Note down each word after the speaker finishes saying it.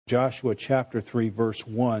Joshua chapter 3, verse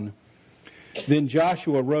 1. Then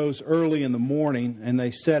Joshua rose early in the morning, and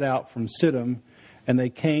they set out from Shittim, and they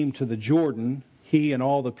came to the Jordan, he and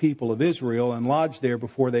all the people of Israel, and lodged there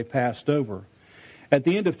before they passed over. At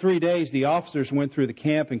the end of 3 days, the officers went through the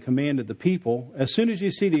camp and commanded the people, as soon as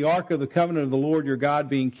you see the ark of the covenant of the Lord your God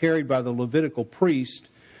being carried by the Levitical priest,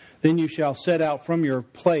 then you shall set out from your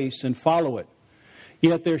place and follow it.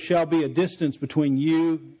 Yet there shall be a distance between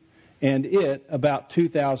you and it about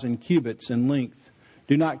 2,000 cubits in length.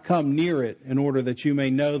 Do not come near it, in order that you may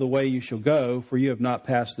know the way you shall go, for you have not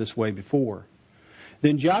passed this way before.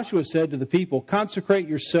 Then Joshua said to the people, consecrate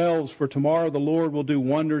yourselves, for tomorrow the Lord will do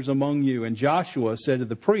wonders among you. And Joshua said to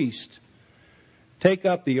the priest, take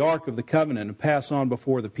up the ark of the covenant and pass on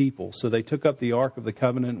before the people. So they took up the ark of the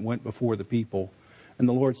covenant and went before the people. And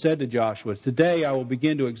the Lord said to Joshua, today I will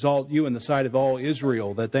begin to exalt you in the sight of all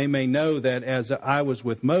Israel, that they may know that as I was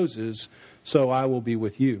with Moses, so I will be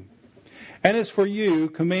with you. And as for you,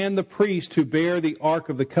 command the priest who bear the ark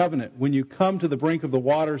of the covenant, when you come to the brink of the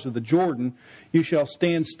waters of the Jordan, you shall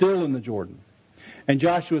stand still in the Jordan. And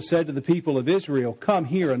Joshua said to the people of Israel, come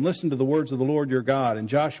here and listen to the words of the Lord your God. And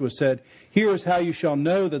Joshua said, here is how you shall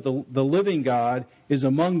know that the living God is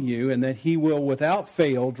among you, and that he will without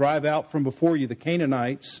fail drive out from before you the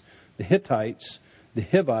Canaanites, the Hittites, the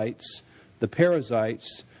Hivites, the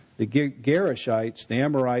Perizzites, the Gerishites, the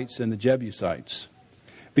Amorites, and the Jebusites.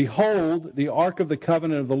 Behold, the ark of the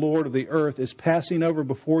covenant of the Lord of the earth is passing over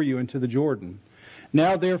before you into the Jordan.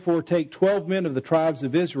 Now therefore take 12 men of the tribes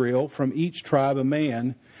of Israel, from each tribe a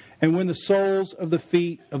man, and when the soles of the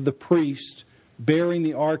feet of the priest bearing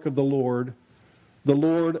the ark of the Lord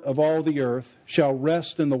of all the earth, shall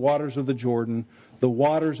rest in the waters of the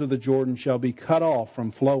waters of the Jordan shall be cut off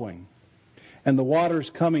from flowing. And the waters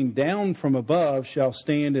coming down from above shall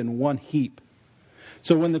stand in one heap.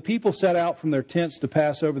 So when the people set out from their tents to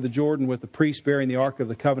pass over the Jordan with the priest bearing the ark of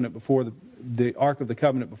the covenant before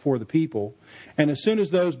the people, and as soon as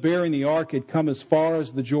those bearing the ark had come as far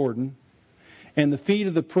as the Jordan, and the feet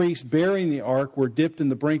of the priest bearing the ark were dipped in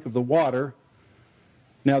the brink of the water,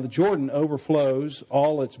 now the Jordan overflows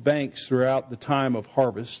all its banks throughout the time of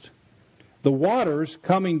harvest. The waters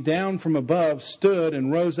coming down from above stood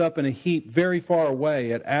and rose up in a heap very far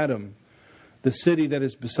away at Adam, the city that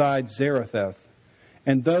is beside Zarephath.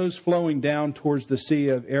 And those flowing down towards the sea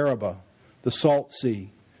of Arabah, the salt sea,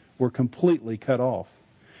 were completely cut off.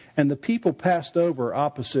 And the people passed over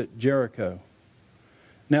opposite Jericho.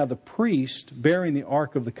 Now the priest, bearing the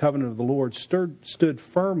ark of the covenant of the Lord, stood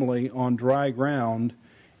firmly on dry ground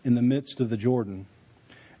in the midst of the Jordan.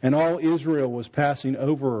 And all Israel was passing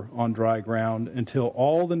over on dry ground until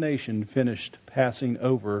all the nation finished passing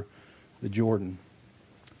over the Jordan.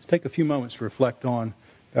 Let's take a few moments to reflect on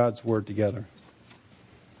God's Word together.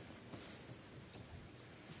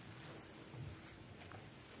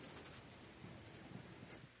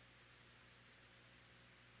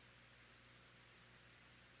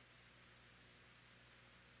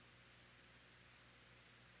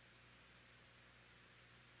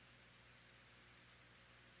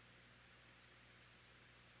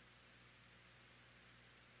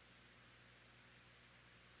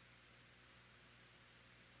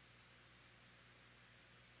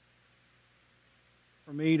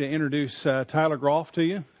 For me to introduce Tyler Groff to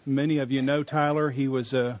you. Many of you know Tyler. He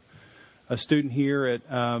was a student here at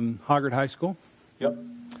Hoggard High School. Yep.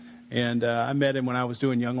 And I met him when I was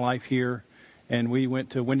doing Young Life here. And we went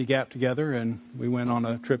to Windy Gap together, and we went on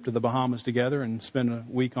a trip to the Bahamas together and spent a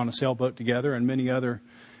week on a sailboat together and many other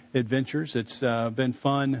adventures. It's been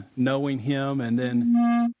fun knowing him. And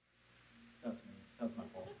then... That was my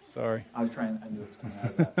fault. Sorry. I knew it was coming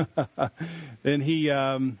out of that. Then he...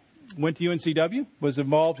 went to UNCW, was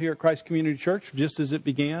involved here at Christ Community Church just as it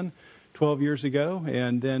began 12 years ago,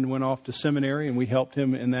 and then went off to seminary, and we helped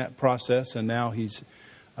him in that process, and now he's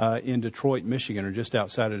in Detroit, Michigan, or just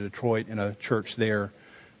outside of Detroit in a church there.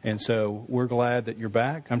 And so we're glad that you're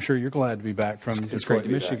back. I'm sure you're glad to be back from Detroit,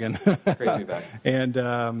 Michigan. It's great to be back.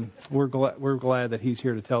 And we're glad that he's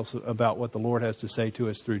here to tell us about what the Lord has to say to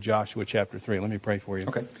us through Joshua chapter 3. Let me pray for you.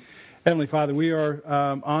 Okay. Heavenly Father, we are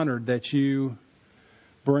honored that you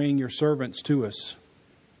bring your servants to us.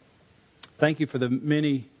 Thank you for the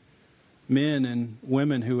many men and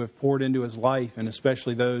women who have poured into his life, and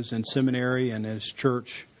especially those in seminary and his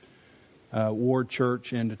church, Ward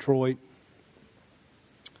Church in Detroit.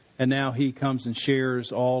 And now he comes and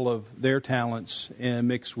shares all of their talents and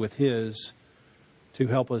mixed with his to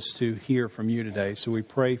help us to hear from you today. So we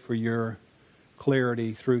pray for your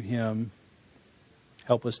clarity through him.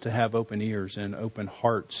 Help us to have open ears and open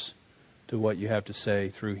hearts to what you have to say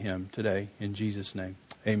through him today. In Jesus' name,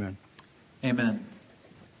 amen. Amen.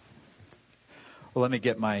 Well, let me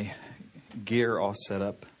get my gear all set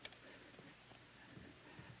up.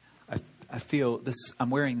 I feel this, I'm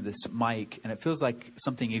wearing this mic, and it feels like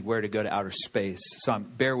something you wear to go to outer space. So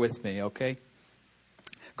bear with me, okay?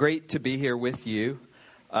 Great to be here with you.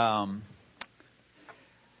 Some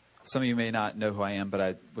of you may not know who I am, but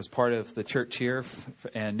I was part of the church here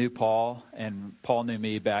and knew Paul. And Paul knew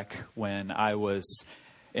me back when I was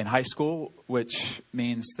in high school, which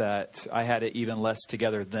means that I had it even less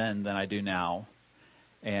together then than I do now.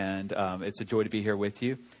 And it's a joy to be here with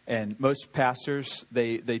you. And most pastors,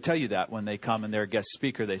 they tell you that when they come and they're a guest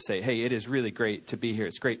speaker. They say, hey, it is really great to be here.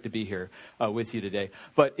 It's great to be here with you today.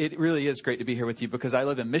 But it really is great to be here with you because I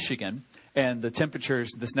live in Michigan, and the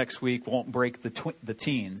temperatures this next week won't break the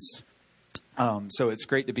teens. So it's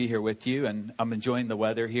great to be here with you, and I'm enjoying the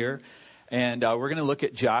weather here. And we're going to look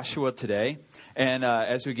at Joshua today. And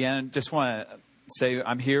as we begin, just want to say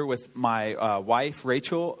I'm here with my wife,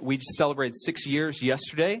 Rachel. We just celebrated 6 years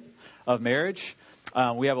yesterday of marriage.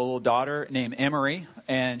 We have a little daughter named Emery,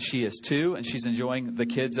 and she is 2, and she's enjoying the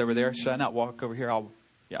kids over there. Should I not walk over here? I'll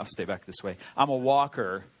stay back this way. I'm a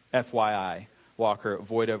walker, FYI. Walker,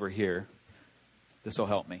 avoid over here. This will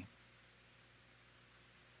help me.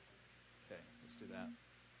 Okay, let's do that.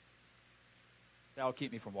 That'll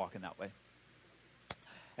keep me from walking that way.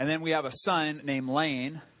 And then we have a son named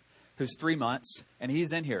Lane, who's 3 months, and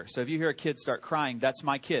he's in here. So if you hear a kid start crying, that's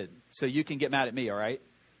my kid. So you can get mad at me, all right?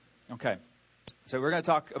 Okay. So we're going to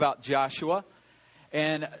talk about Joshua.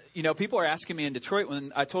 And, people are asking me in Detroit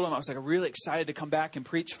when I told them I was I'm really excited to come back and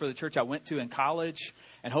preach for the church I went to in college.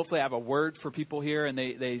 And hopefully I have a word for people here. And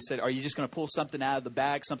they said, are you just going to pull something out of the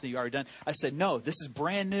bag, something you've already done? I said, no, this is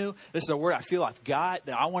brand new. This is a word I feel I've got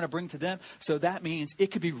that I want to bring to them. So that means it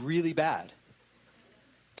could be really bad.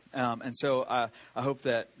 And so I hope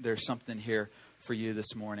that there's something here for you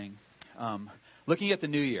this morning. Looking at the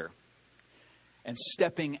new year and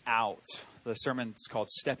stepping out. The sermon's called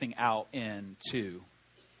Stepping Out Into.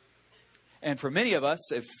 And for many of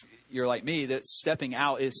us, if you're like me, that stepping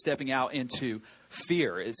out is stepping out into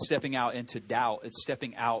fear. It's stepping out into doubt. It's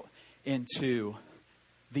stepping out into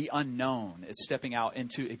the unknown. It's stepping out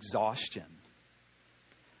into exhaustion.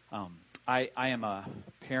 I am a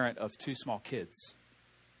parent of 2 small kids.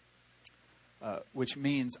 Which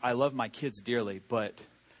means I love my kids dearly, but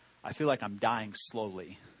I feel like I'm dying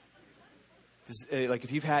slowly. Like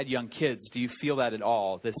if you've had young kids, do you feel that at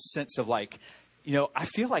all? This sense of I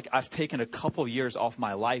feel like I've taken a couple years off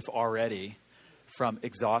my life already from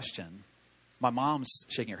exhaustion. My mom's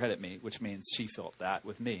shaking her head at me, which means she felt that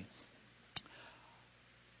with me.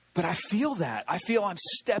 But I feel that. I feel I'm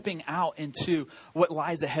stepping out into what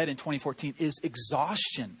lies ahead in 2014 is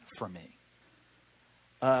exhaustion for me.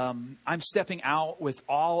 I'm stepping out with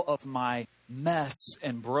all of my mess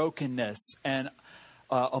and brokenness and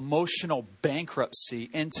emotional bankruptcy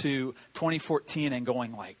into 2014 and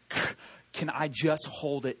going can I just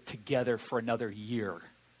hold it together for another year?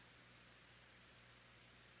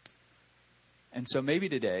 And so maybe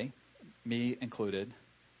today, me included,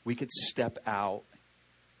 we could step out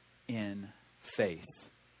in faith.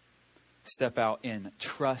 Step out in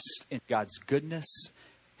trust in God's goodness,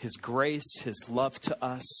 His grace, His love to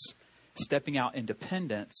us, stepping out in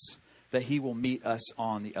dependence that He will meet us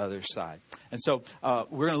on the other side. And so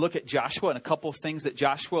we're going to look at Joshua and a couple of things that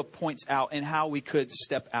Joshua points out and how we could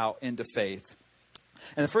step out into faith.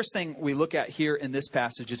 And the first thing we look at here in this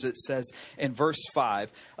passage is it says in verse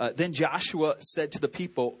 5, then Joshua said to the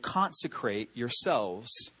people, consecrate yourselves,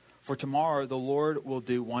 for tomorrow the Lord will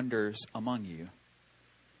do wonders among you.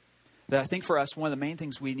 That I think for us, one of the main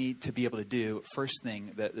things we need to be able to do, first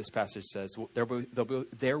thing that this passage says,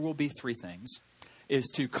 there will be 3 things, is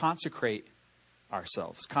to consecrate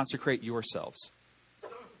ourselves, consecrate yourselves.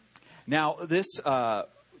 Now,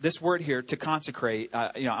 this word here, to consecrate,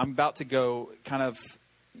 I'm about to go kind of,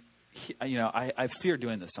 I fear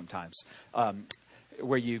doing this sometimes,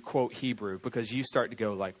 where you quote Hebrew, because you start to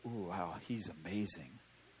go ooh, wow, he's amazing.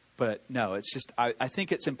 But no, it's just, I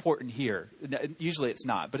think it's important here. Usually it's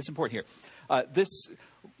not, but it's important here. This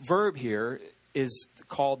verb here is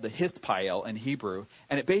called the hithpael in Hebrew.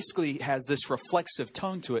 And it basically has this reflexive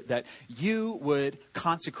tone to it that you would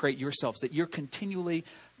consecrate yourselves, that you're continually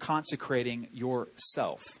consecrating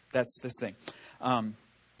yourself. That's this thing.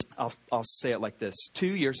 I'll say it like this. 2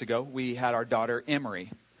 years ago, we had our daughter,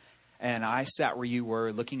 Emery. And I sat where you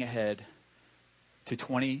were looking ahead to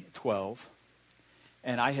 2012.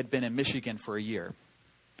 And I had been in Michigan for a year.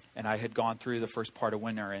 And I had gone through the first part of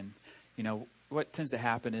winter. And, what tends to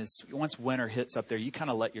happen is once winter hits up there, you kind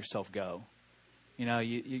of let yourself go.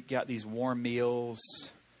 You got these warm meals.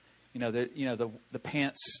 The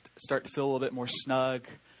pants start to feel a little bit more snug.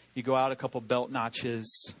 you go out a couple belt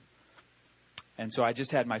notches. And so I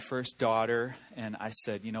just had my first daughter, and I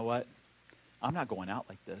said, you know what? I'm not going out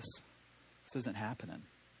like this. This isn't happening.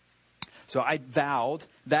 So I vowed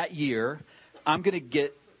that year, I'm going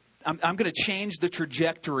to change the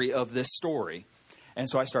trajectory of this story. And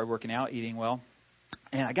so I started working out, eating well.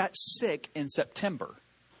 And I got sick in September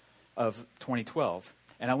of 2012.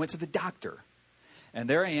 And I went to the doctor. And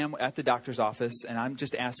there I am at the doctor's office, and I'm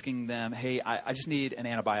just asking them, hey, I just need an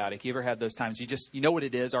antibiotic. You ever had those times? You know what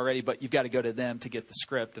it is already, but you've got to go to them to get the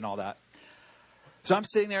script and all that. So I'm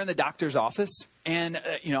sitting there in the doctor's office, and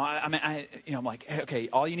I'm like, okay,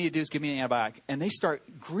 all you need to do is give me an antibiotic. And they start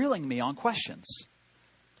grilling me on questions.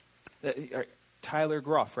 Tyler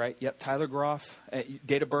Groff, right? Yep, Tyler Groff.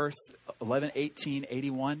 Date of birth,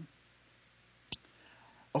 11/18/81.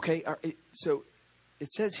 Okay, so it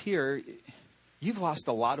says here, you've lost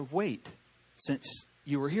a lot of weight since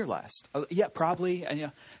you were here last. Yeah, probably.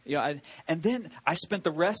 And, and then I spent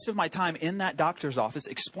the rest of my time in that doctor's office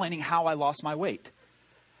explaining how I lost my weight.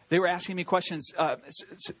 They were asking me questions.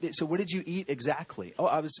 So what did you eat exactly? Oh,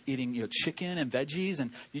 I was eating chicken and veggies, and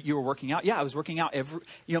you were working out. Yeah, I was working out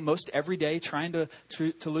most every day trying to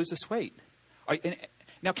lose this weight.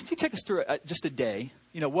 Now, can you take us through just a day?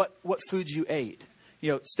 What foods you ate?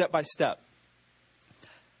 Step by step.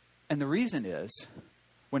 And the reason is,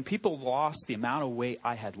 when people lost the amount of weight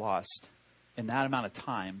I had lost in that amount of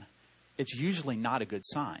time, it's usually not a good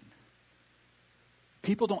sign.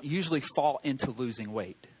 People don't usually fall into losing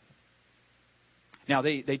weight. Now,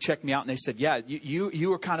 they checked me out and they said, yeah, you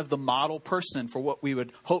were kind of the model person for what we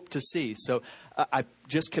would hope to see. So I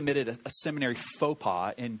just committed a seminary faux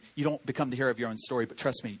pas, and you don't become the hero of your own story, but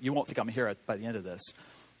trust me, you won't think I'm a hero by the end of this.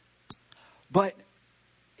 But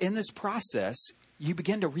in this process, you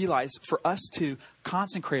begin to realize for us to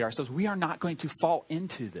consecrate ourselves, we are not going to fall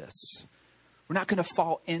into this. We're not going to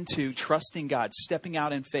fall into trusting God, stepping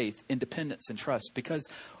out in faith, independence, and trust, because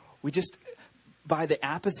we just, by the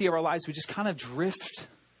apathy of our lives, we just kind of drift.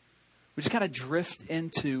 We just kind of drift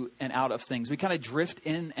into and out of things. We kind of drift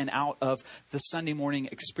in and out of the Sunday morning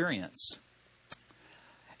experience.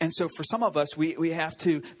 And so for some of us, we have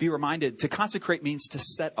to be reminded to consecrate means to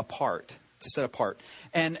set apart. To set apart.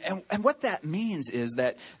 And what that means is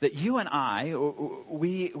that you and I,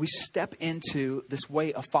 we step into this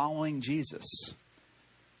way of following Jesus.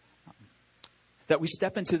 That we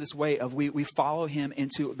step into this way of we follow him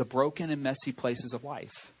into the broken and messy places of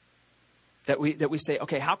life. That we say,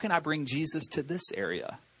 okay, how can I bring Jesus to this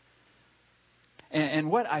area? And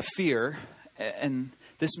what I fear, and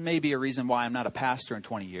this may be a reason why I'm not a pastor in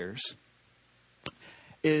 20 years,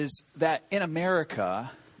 is that in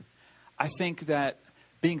America, I think that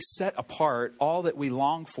being set apart, all that we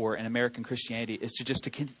long for in American Christianity is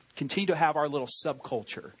to continue to have our little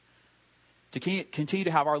subculture, to continue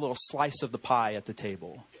to have our little slice of the pie at the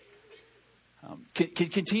table,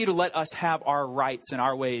 continue to let us have our rights and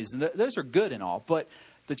our ways. And those are good and all, but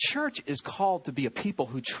the church is called to be a people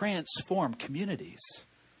who transform communities.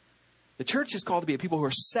 The church is called to be a people who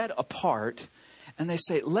are set apart, and they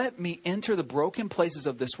say, let me enter the broken places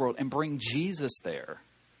of this world and bring Jesus there.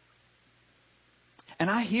 And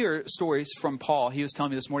I hear stories from Paul. He was telling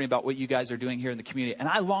me this morning about what you guys are doing here in the community. And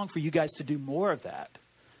I long for you guys to do more of that.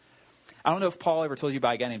 I don't know if Paul ever told you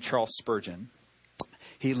about a guy named Charles Spurgeon.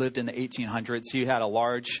 He lived in the 1800s. He had a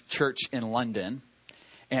large church in London.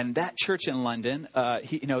 And that church in London,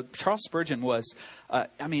 Charles Spurgeon was,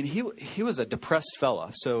 he was a depressed fella.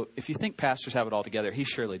 So if you think pastors have it all together, he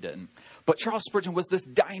surely didn't. But Charles Spurgeon was this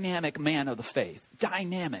dynamic man of the faith.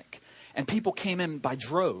 Dynamic. And people came in by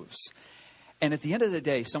droves. And at the end of the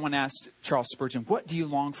day, someone asked Charles Spurgeon, what do you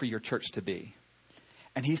long for your church to be?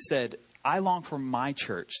 And he said, I long for my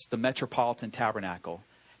church, the Metropolitan Tabernacle,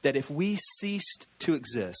 that if we ceased to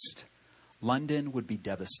exist, London would be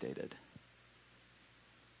devastated.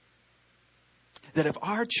 That if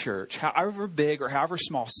our church, however big or however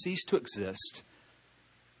small, ceased to exist,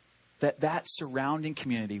 that surrounding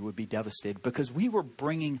community would be devastated, because we were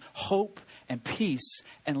bringing hope and peace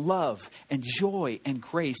and love and joy and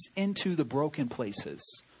grace into the broken places.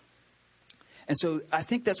 And so I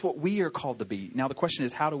think that's what we are called to be. Now the question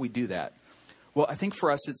is, how do we do that? Well, I think for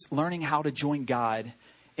us, it's learning how to join God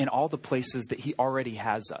in all the places that he already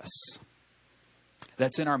has us.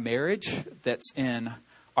 That's in our marriage, that's in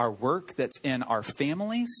our work, that's in our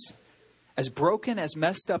families. As broken, as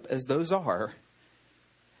messed up as those are,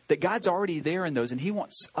 that God's already there in those, and he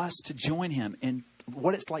wants us to join him in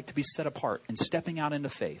what it's like to be set apart and stepping out into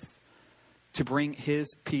faith to bring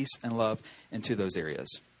his peace and love into those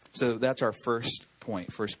areas. So that's our first point.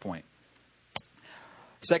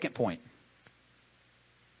 Second point,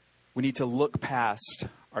 we need to look past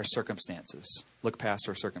our circumstances. Look past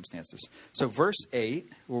our circumstances. So verse 8,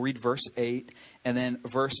 we'll read verse 8 and then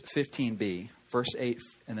verse 15b. Verse 8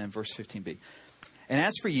 and then verse 15b. And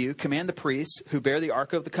as for you, command the priests who bear the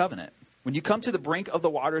ark of the covenant. When you come to the brink of the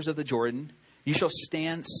waters of the Jordan, you shall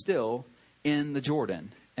stand still in the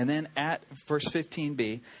Jordan. And then at verse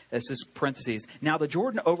 15b, it says parentheses, now the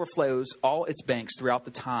Jordan overflows all its banks throughout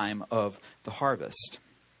the time of the harvest.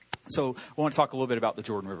 So I want to talk a little bit about the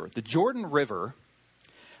Jordan River. The Jordan River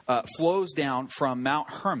flows down from Mount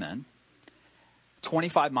Hermon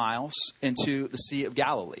 25 miles into the Sea of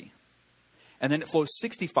Galilee. And then it flows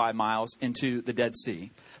 65 miles into the Dead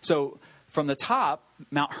Sea. So from the top,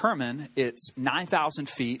 Mount Hermon, it's 9,000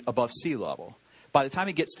 feet above sea level. By the time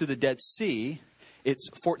it gets to the Dead Sea, it's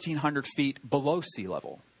 1,400 feet below sea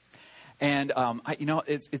level. And,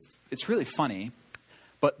 it's really funny,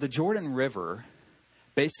 but the Jordan River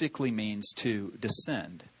basically means to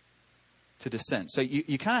descend. To descend. So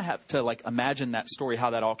you kind of have to imagine that story, how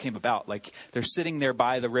that all came about. Like they're sitting there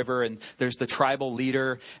by the river and there's the tribal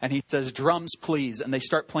leader and he says, drums, please. And they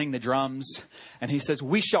start playing the drums. And he says,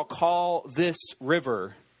 we shall call this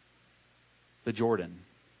river the Jordan,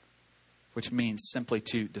 which means simply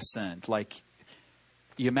to descend. Like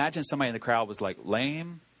you imagine somebody in the crowd was like,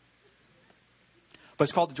 lame. But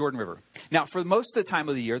it's called the Jordan River. Now, for most of the time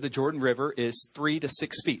of the year, the Jordan River is 3 to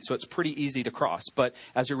 6 feet. So it's pretty easy to cross. But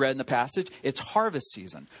as we read in the passage, it's harvest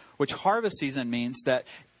season, which harvest season means that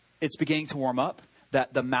it's beginning to warm up,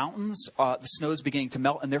 that the mountains, the snow is beginning to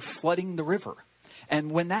melt, and they're flooding the river. And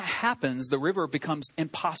when that happens, the river becomes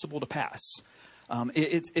impossible to pass.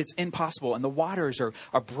 It's impossible. And the waters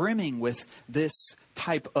are brimming with this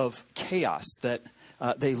type of chaos that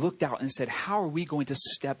they looked out and said, how are we going to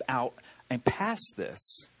step out and past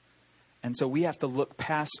this? And so we have to look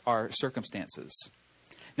past our circumstances.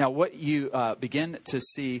 Now, what you begin to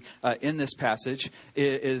see in this passage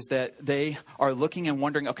is that they are looking and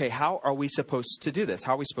wondering, okay, how are we supposed to do this?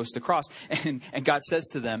 How are we supposed to cross? And God says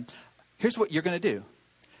to them, here's what you're going to do.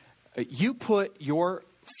 You put your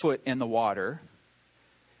foot in the water.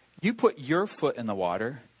 You put your foot in the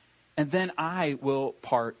water, and then I will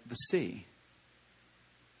part the sea.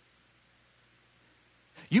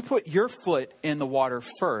 You put your foot in the water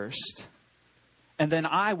first, and then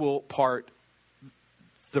I will part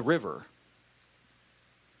the river.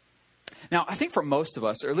 Now, I think for most of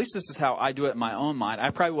us, or at least this is how I do it in my own mind,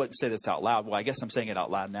 I probably wouldn't say this out loud. Well, I guess I'm saying it out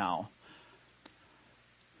loud now.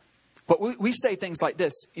 But we say things like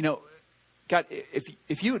this, God,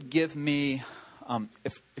 if you would give me,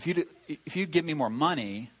 if you'd give me more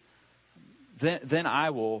money, then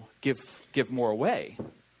I will give more away.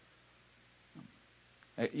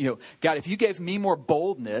 God, if you gave me more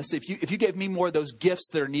boldness, if you gave me more of those gifts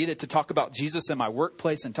that are needed to talk about Jesus in my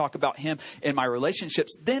workplace and talk about him in my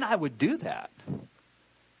relationships, then I would do that.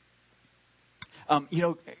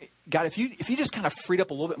 God, if you just kind of freed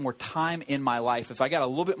up a little bit more time in my life, if I got a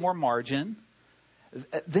little bit more margin,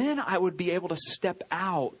 then I would be able to step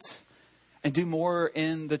out and do more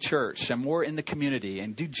in the church and more in the community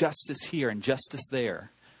and do justice here and justice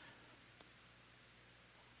there.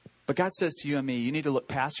 But God says to you and me, you need to look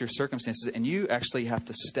past your circumstances and you actually have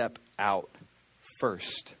to step out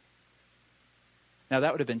first. Now,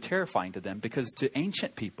 that would have been terrifying to them because to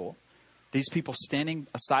ancient people, these people standing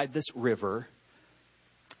aside this river,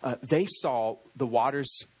 they saw the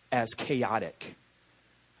waters as chaotic.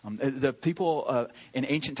 The people in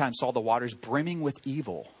ancient times saw the waters brimming with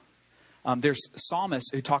evil. There's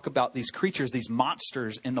psalmists who talk about these creatures, these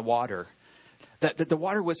monsters in the water. That the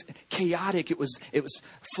water was chaotic. It was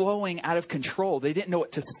flowing out of control. They didn't know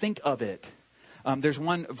what to think of it. There's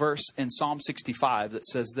one verse in Psalm 65 that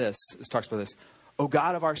says this. It talks about this. O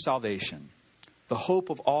God of our salvation, the hope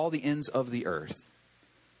of all the ends of the earth,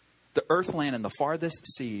 the earthland and the farthest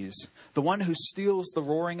seas, the one who steals the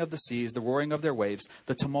roaring of the seas, the roaring of their waves,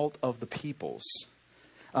 the tumult of the peoples.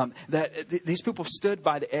 These people stood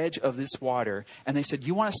by the edge of this water and they said,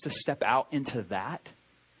 you want us to step out into that?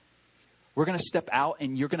 We're going to step out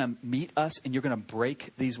and you're going to meet us and you're going to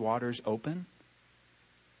break these waters open.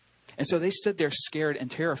 And so they stood there scared and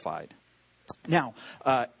terrified. Now,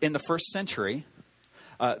 in the first century,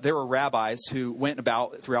 there were rabbis who went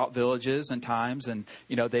about throughout villages and times and,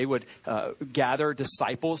 they would gather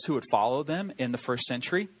disciples who would follow them in the first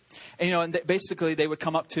century. And, basically they would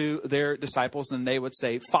come up to their disciples and they would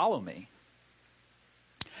say, follow me.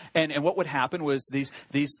 And what would happen was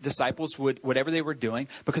these disciples would, whatever they were doing,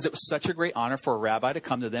 because it was such a great honor for a rabbi to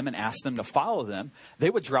come to them and ask them to follow them, they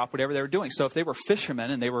would drop whatever they were doing. So if they were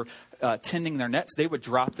fishermen and they were tending their nets, they would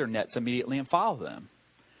drop their nets immediately and follow them.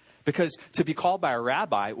 Because to be called by a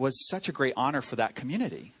rabbi was such a great honor for that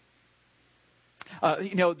community.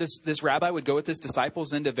 This rabbi would go with his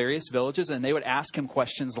disciples into various villages, and they would ask him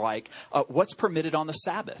questions like, what's permitted on the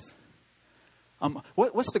Sabbath?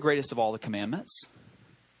 What's the greatest of all the commandments?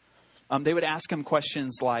 They would ask him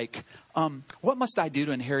questions like, what must I do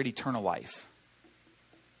to inherit eternal life?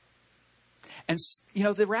 And,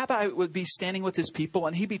 the rabbi would be standing with his people,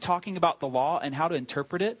 and he'd be talking about the law and how to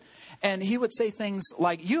interpret it. And he would say things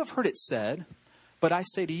like, you have heard it said, but I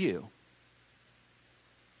say to you.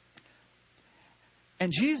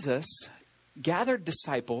 And Jesus gathered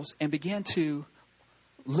disciples and began to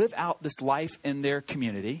live out this life in their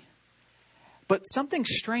community. But something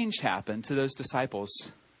strange happened to those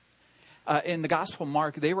disciples. In the Gospel of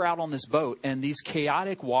Mark, they were out on this boat, and these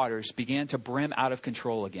chaotic waters began to brim out of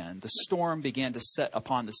control again. The storm began to set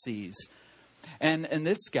upon the seas. And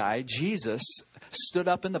this guy, Jesus, stood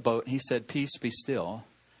up in the boat, and he said, peace, be still.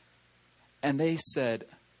 And they said,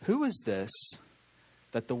 who is this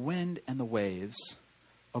that the wind and the waves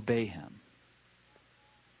obey him?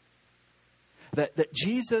 That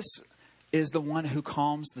Jesus is the one who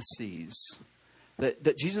calms the seas.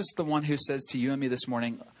 That Jesus is the one who says to you and me this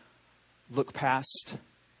morning, look past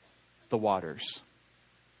the waters.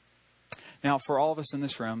 Now, for all of us in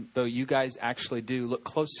this room, though you guys actually do look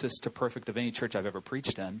closest to perfect of any church I've ever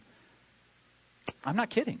preached in, I'm not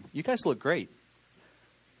kidding. You guys look great.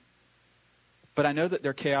 But I know that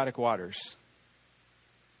they're chaotic waters.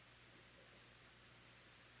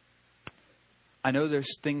 I know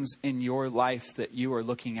there's things in your life that you are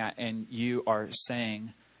looking at and you are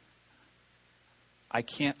saying, I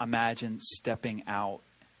can't imagine stepping out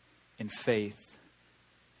in faith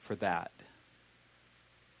for that.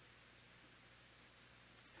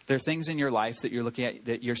 There are things in your life that you're looking at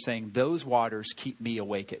that you're saying, those waters keep me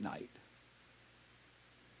awake at night.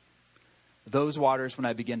 Those waters, when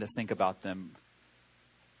I begin to think about them,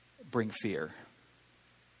 bring fear.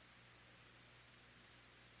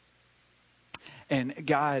 And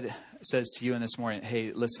God says to you in this morning,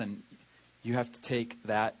 hey, listen, you have to take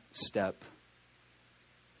that step,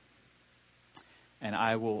 and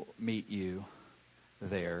I will meet you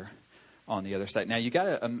there on the other side. Now, you got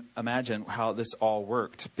to imagine how this all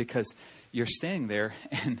worked, because you're standing there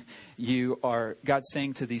and God's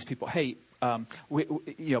saying to these people, hey,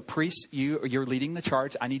 priests, you're leading the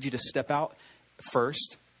charge. I need you to step out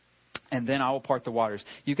first, and then I will part the waters.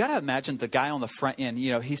 You got to imagine the guy on the front end,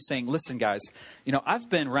 he's saying, listen, guys, I've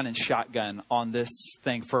been running shotgun on this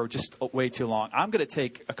thing for just way too long. I'm going to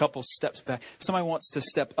take a couple steps back. If somebody wants to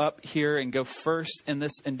step up here and go first in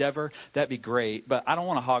this endeavor, that'd be great. But I don't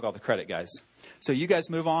want to hog all the credit, guys. So you guys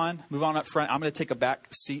move on up front. I'm going to take a back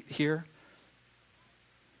seat here.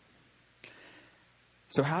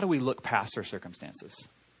 So how do we look past our circumstances?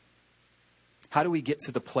 How do we get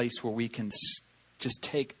to the place where we can just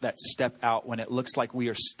take that step out when it looks like we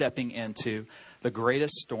are stepping into the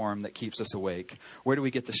greatest storm that keeps us awake? Where do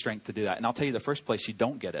we get the strength to do that? And I'll tell you, the first place you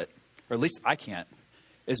don't get it, or at least I can't,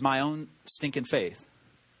 is my own stinking faith.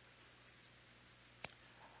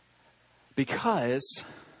 Because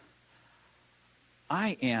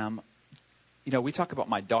I am, we talk about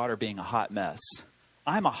my daughter being a hot mess.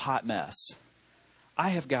 I'm a hot mess.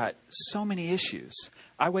 I have got so many issues.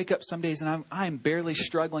 I wake up some days and I'm barely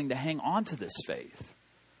struggling to hang on to this faith.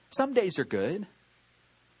 Some days are good.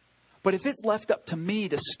 But if it's left up to me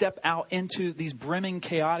to step out into these brimming,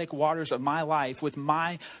 chaotic waters of my life with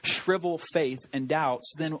my shriveled faith and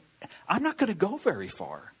doubts, then I'm not going to go very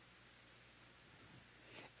far.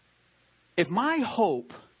 If my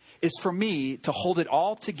hope is for me to hold it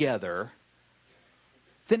all together,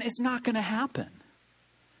 then it's not going to happen.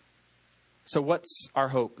 So what's our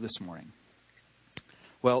hope this morning?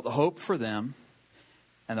 Well, the hope for them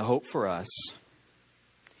and the hope for us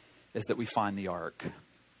is that we find the ark.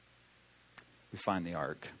 We find the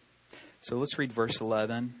ark. So let's read verse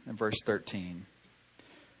 11 and verse 13.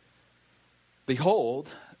 Behold,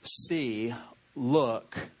 see,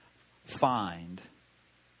 look, find.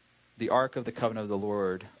 The ark of the covenant of the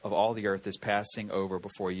Lord of all the earth is passing over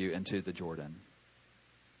before you into the Jordan.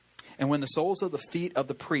 And when the soles of the feet of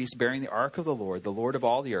the priests bearing the ark of the Lord of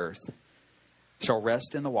all the earth, shall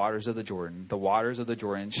rest in the waters of the waters of the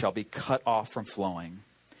Jordan shall be cut off from flowing,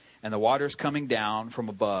 and the waters coming down from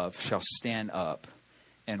above shall stand up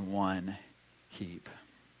in one heap.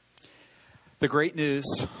 The great news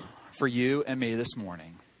for you and me this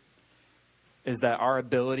morning is that our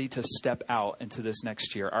ability to step out into this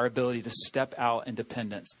next year, our ability to step out in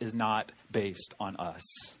dependence is not based on us.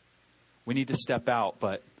 We need to step out,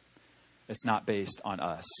 but it's not based on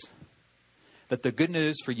us. That the good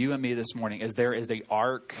news for you and me this morning is there is an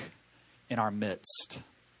ark in our midst.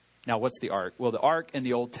 Now, what's the ark? Well, the ark in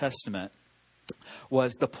the Old Testament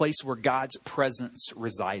was the place where God's presence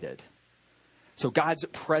resided. So God's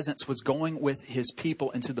presence was going with his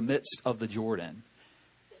people into the midst of the Jordan.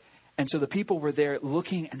 And so the people were there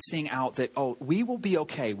looking and seeing out that, oh, we will be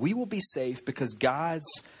okay. We will be safe because God's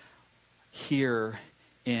here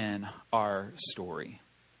in our story.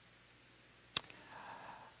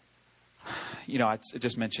 You know, I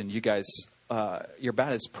just mentioned you guys, you're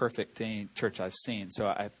about as perfect any church I've seen. So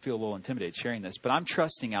I feel a little intimidated sharing this. But I'm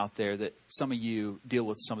trusting out there that some of you deal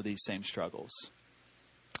with some of these same struggles.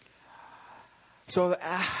 So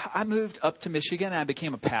I moved up to Michigan and I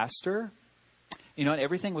became a pastor. You know, and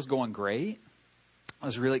everything was going great. I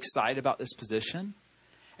was really excited about this position.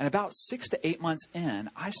 And about 6 to 8 months in,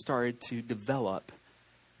 I started to develop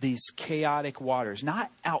these chaotic waters.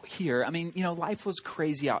 Not out here. I mean, you know, life was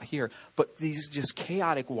crazy out here. But these just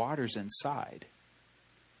chaotic waters inside.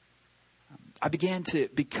 I began to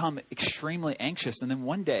become extremely anxious. And then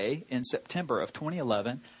one day in September of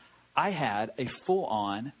 2011, I had a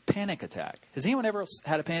full-on panic attack. Has anyone ever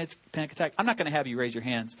had a panic attack? I'm not going to have you raise your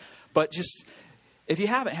hands. But just, if you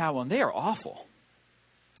haven't had one, they are awful.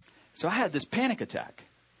 So I had this panic attack.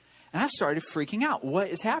 And I started freaking out. What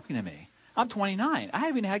is happening to me? I'm 29. I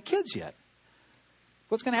haven't even had kids yet.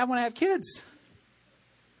 What's going to happen when I have kids?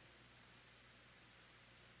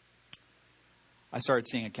 I started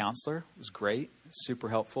seeing a counselor. It was great. Super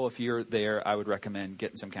helpful. If you're there, I would recommend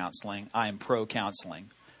getting some counseling. I am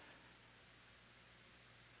pro-counseling.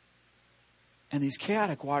 And these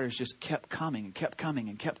chaotic waters just kept coming and kept coming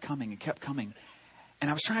and kept coming and kept coming. And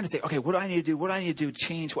I was trying to say, okay, what do I need to do? What do I need to do to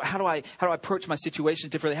change? How do I approach my situations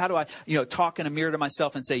differently? How do I, talk in a mirror to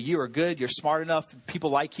myself and say, you are good, you're smart enough, people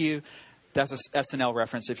like you? That's a SNL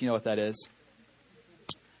reference, if you know what that is.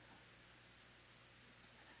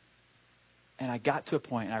 And I got to a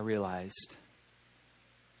point and I realized,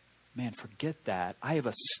 man, forget that. I have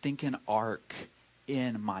a stinking ark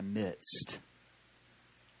in my midst.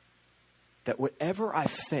 That whatever I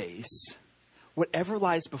face, whatever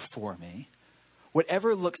lies before me,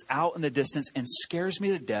 whatever looks out in the distance and scares me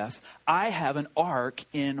to death, I have an ark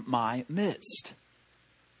in my midst.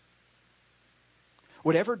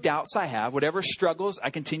 Whatever doubts I have, whatever struggles I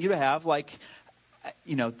continue to have, like,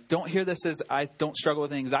 don't hear this as I don't struggle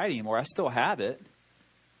with anxiety anymore. I still have it.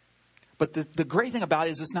 But the great thing about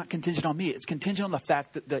it is it's not contingent on me. It's contingent on the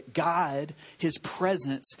fact that God, his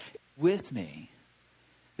presence, is with me.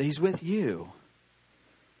 That he's with you.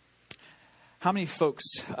 How many folks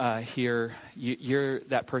here, you're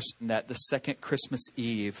that person that the second Christmas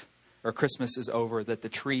Eve or Christmas is over, that the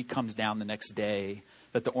tree comes down the next day,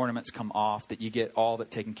 that the ornaments come off, that you get all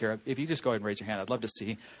that taken care of? If you just go ahead and raise your hand, I'd love to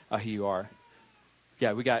see who you are.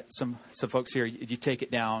 Yeah, we got some folks here. You take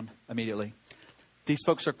it down immediately. These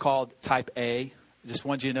folks are called Type A. Just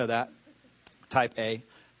wanted you to know that. Type A.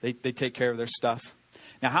 They take care of their stuff.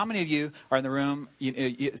 Now, how many of you are in the room?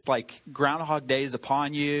 It's like Groundhog Day is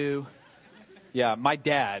upon you. Yeah, my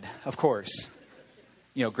dad, of course.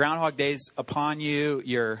 Groundhog Day's upon you.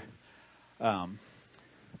 You're,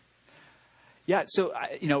 So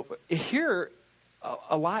here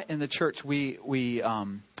a lot in the church, we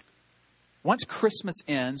once Christmas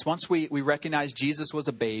ends, once we recognize Jesus was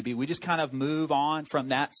a baby, we just kind of move on from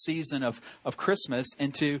that season of Christmas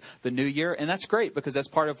into the new year. And that's great because that's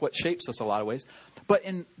part of what shapes us a lot of ways. But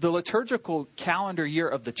in the liturgical calendar year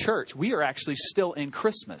of the church, we are actually still in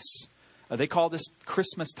Christmas. They call this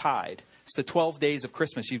Christmas tide. It's the 12 days of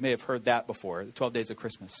Christmas. You may have heard that before, the 12 days of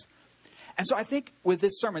Christmas. And so I think with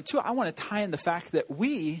this sermon, too, I want to tie in the fact that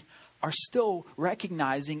we are still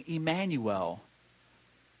recognizing Emmanuel.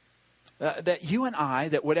 That you and I,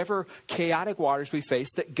 that whatever chaotic waters we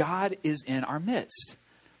face, that God is in our midst.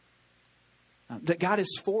 That God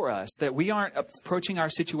is for us, that we aren't approaching our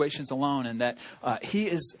situations alone, and that he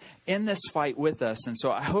is in this fight with us. And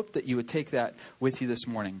so I hope that you would take that with you this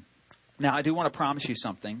morning. Now, I do want to promise you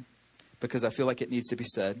something, because I feel like it needs to be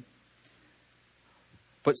said.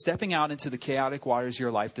 But stepping out into the chaotic waters of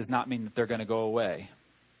your life does not mean that they're going to go away.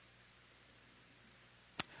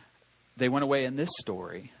 They went away in this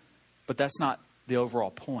story, but that's not the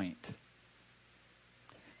overall point.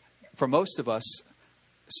 For most of us,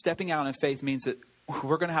 stepping out in faith means that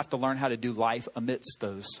we're going to have to learn how to do life amidst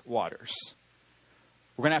those waters.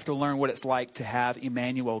 We're going to have to learn what it's like to have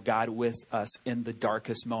Emmanuel, God, with us in the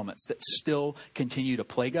darkest moments that still continue to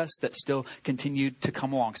plague us, that still continue to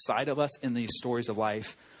come alongside of us in these stories of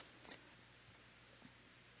life.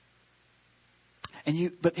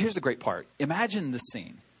 But here's the great part. Imagine the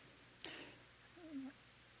scene.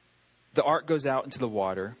 The ark goes out into the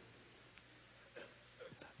water.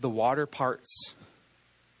 The water parts.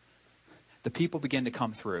 The people begin to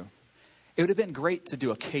come through. It would have been great to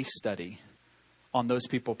do a case study on those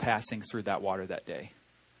people passing through that water that day.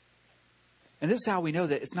 And this is how we know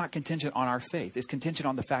that it's not contingent on our faith. It's contingent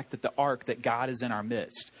on the fact that the ark, that God is in our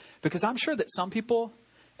midst. Because I'm sure that some people,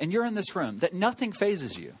 and you're in this room, that nothing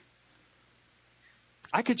phases you.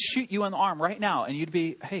 I could shoot you in the arm right now and you'd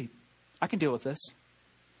be, hey, I can deal with this.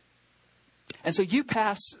 And so you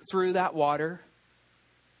pass through that water,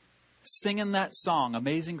 singing that song,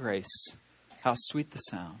 Amazing Grace, how sweet the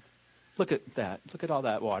sound. Look at that. Look at all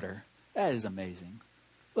that water. That is amazing.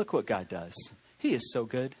 Look what God does. He is so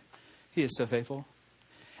good. He is so faithful.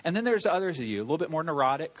 And then there's others of you, a little bit more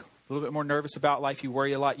neurotic, a little bit more nervous about life. You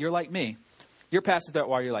worry a lot. You're like me. You're passing that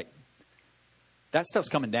water. You're like, that stuff's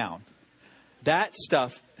coming down. That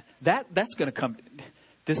stuff, that's going to come.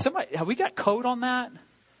 Does somebody, have we got code on that?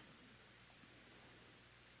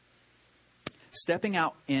 Stepping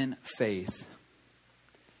out in faith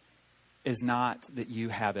is not that you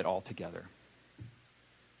have it all together.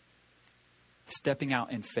 Stepping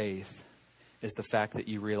out in faith is the fact that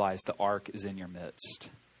you realize the ark is in your midst,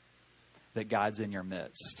 that God's in your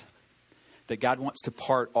midst, that God wants to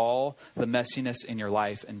part all the messiness in your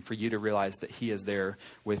life and for you to realize that he is there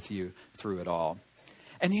with you through it all.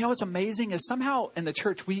 And you know what's amazing is somehow in the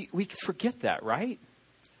church we forget that, right?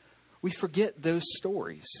 We forget those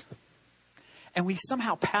stories. And we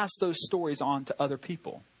somehow pass those stories on to other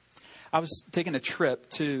people. I was taking a trip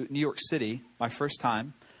to New York City, my first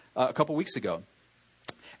time, a couple weeks ago.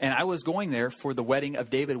 And I was going there for the wedding of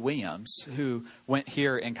David Williams, who went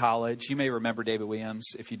here in college. You may remember David Williams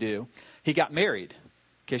if you do. He got married,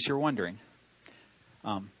 in case you're wondering.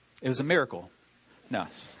 It was a miracle. No,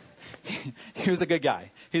 he was a good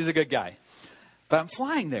guy. He was a good guy. But I'm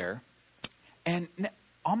flying there, and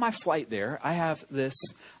on my flight there, I have this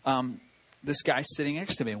guy sitting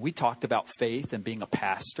next to me. And we talked about faith and being a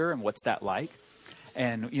pastor and what's that like.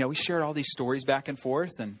 And, we shared all these stories back and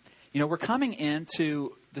forth. And, we're coming in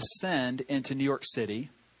to descend into New York City.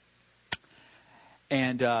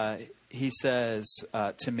 And he says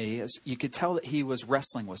to me, you could tell that he was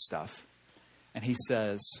wrestling with stuff. And he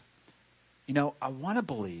says, I want to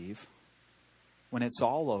believe when it's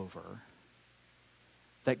all over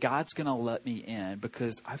that God's going to let me in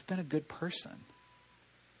because I've been a good person.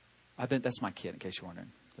 That's my kid, in case you're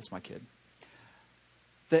wondering. That's my kid.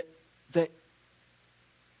 That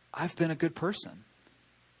I've been a good person.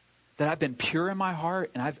 That I've been pure in my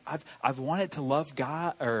heart, and I've wanted to love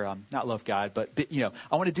God, or not love God, but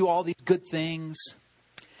I want to do all these good things.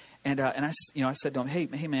 And I said to him,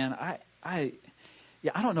 hey man, I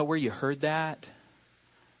don't know where you heard that,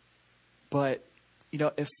 but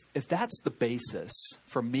if that's the basis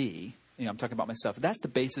for me, I'm talking about myself. If that's the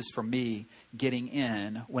basis for me getting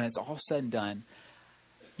in when it's all said and done.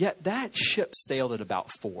 Yet that ship sailed at about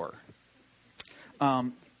 4.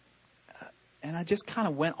 And I just kind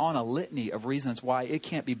of went on a litany of reasons why it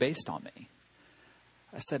can't be based on me.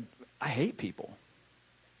 I said, I hate people.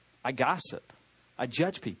 I gossip. I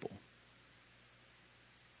judge people.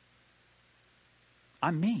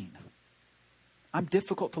 I'm mean. I'm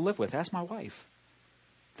difficult to live with. Ask my wife.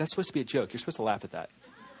 That's supposed to be a joke. You're supposed to laugh at that.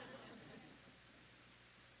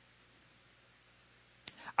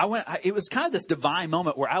 It was kind of this divine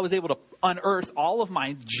moment where I was able to unearth all of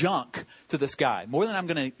my junk to this guy. More than I'm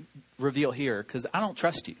going to reveal here because I don't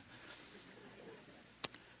trust you.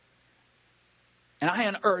 And I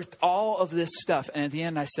unearthed all of this stuff. And at the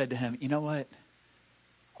end I said to him, you know what?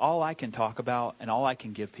 All I can talk about and all I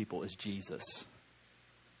can give people is Jesus.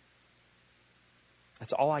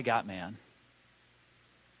 That's all I got, man.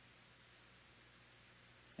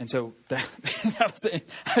 And so that was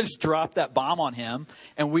I just dropped that bomb on him,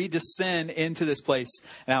 and we descend into this place.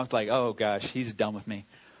 And I was like, oh, gosh, he's done with me.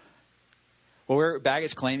 Well, we're at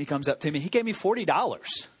baggage claim. He comes up to me. He gave me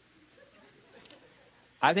 $40.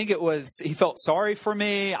 I think it was, he felt sorry for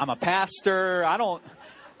me. I'm a pastor.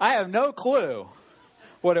 I have no clue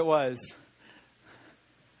what it was.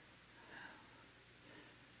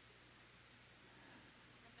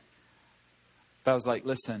 But I was like,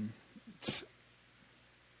 listen,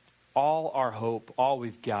 all our hope, all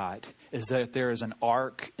we've got is that there is an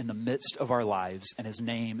ark in the midst of our lives, and his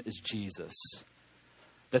name is Jesus.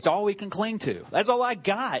 That's all we can cling to. That's all I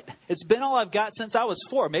got. It's been all I've got since I was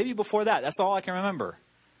 4. Maybe before that. That's all I can remember.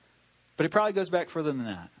 But it probably goes back further than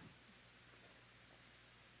that.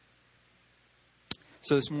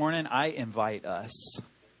 So this morning, I invite us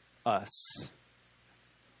to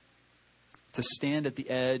stand at the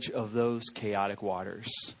edge of those chaotic waters.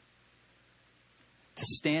 To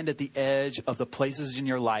stand at the edge of the places in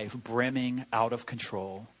your life brimming out of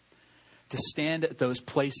control. to stand at those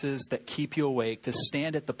places that keep you awake, to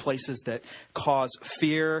stand at the places that cause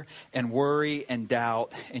fear and worry and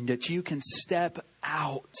doubt, and that you can step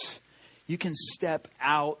out. You can step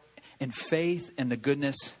out in faith and the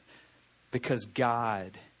goodness because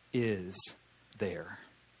God is there.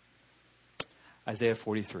 Isaiah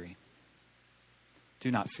 43.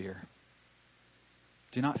 Do not fear.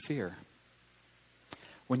 Do not fear.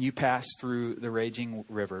 When you pass through the raging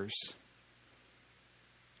rivers,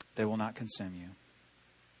 they will not consume you.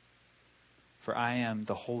 For I am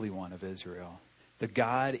the Holy One of Israel, the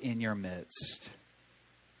God in your midst,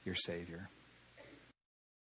 your Savior.